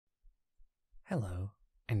Hello,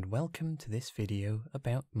 and welcome to this video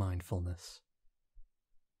about mindfulness.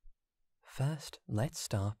 First, let's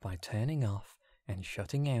start by turning off and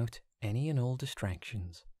shutting out any and all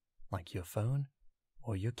distractions, like your phone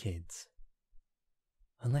or your kids.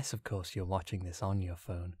 Unless, of course, you're watching this on your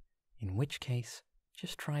phone, in which case,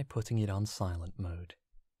 just try putting it on silent mode.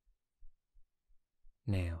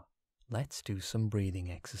 Now, let's do some breathing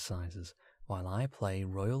exercises while I play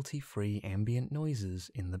royalty-free ambient noises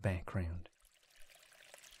in the background.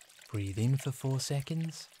 Breathe in for 4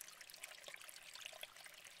 seconds.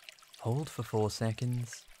 Hold for 4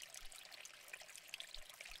 seconds.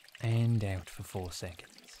 And out for 4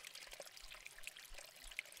 seconds.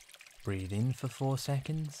 Breathe in for 4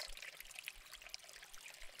 seconds.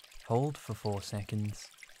 Hold for 4 seconds.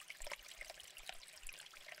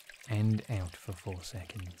 And out for 4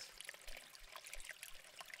 seconds.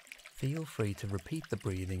 Feel free to repeat the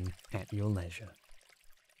breathing at your leisure.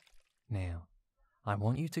 Now, I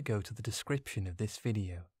want you to go to the description of this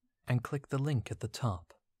video and click the link at the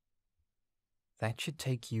top. That should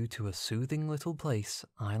take you to a soothing little place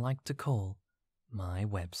I like to call my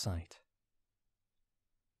website.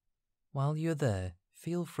 While you're there,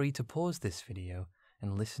 feel free to pause this video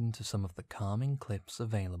and listen to some of the calming clips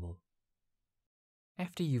available.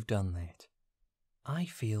 After you've done that, I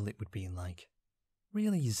feel it would be like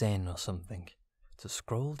really zen or something to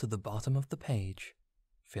scroll to the bottom of the page,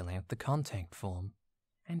 fill out the contact form,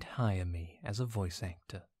 and hire me as a voice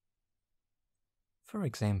actor. For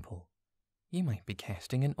example, you might be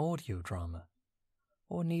casting an audio drama,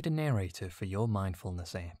 or need a narrator for your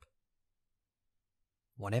mindfulness app.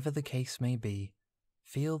 Whatever the case may be,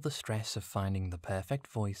 feel the stress of finding the perfect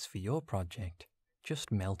voice for your project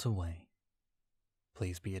just melt away.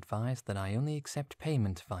 Please be advised that I only accept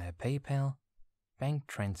payment via PayPal, bank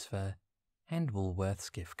transfer, and Woolworths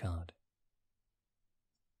gift card.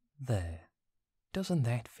 There. Doesn't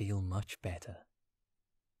that feel much better?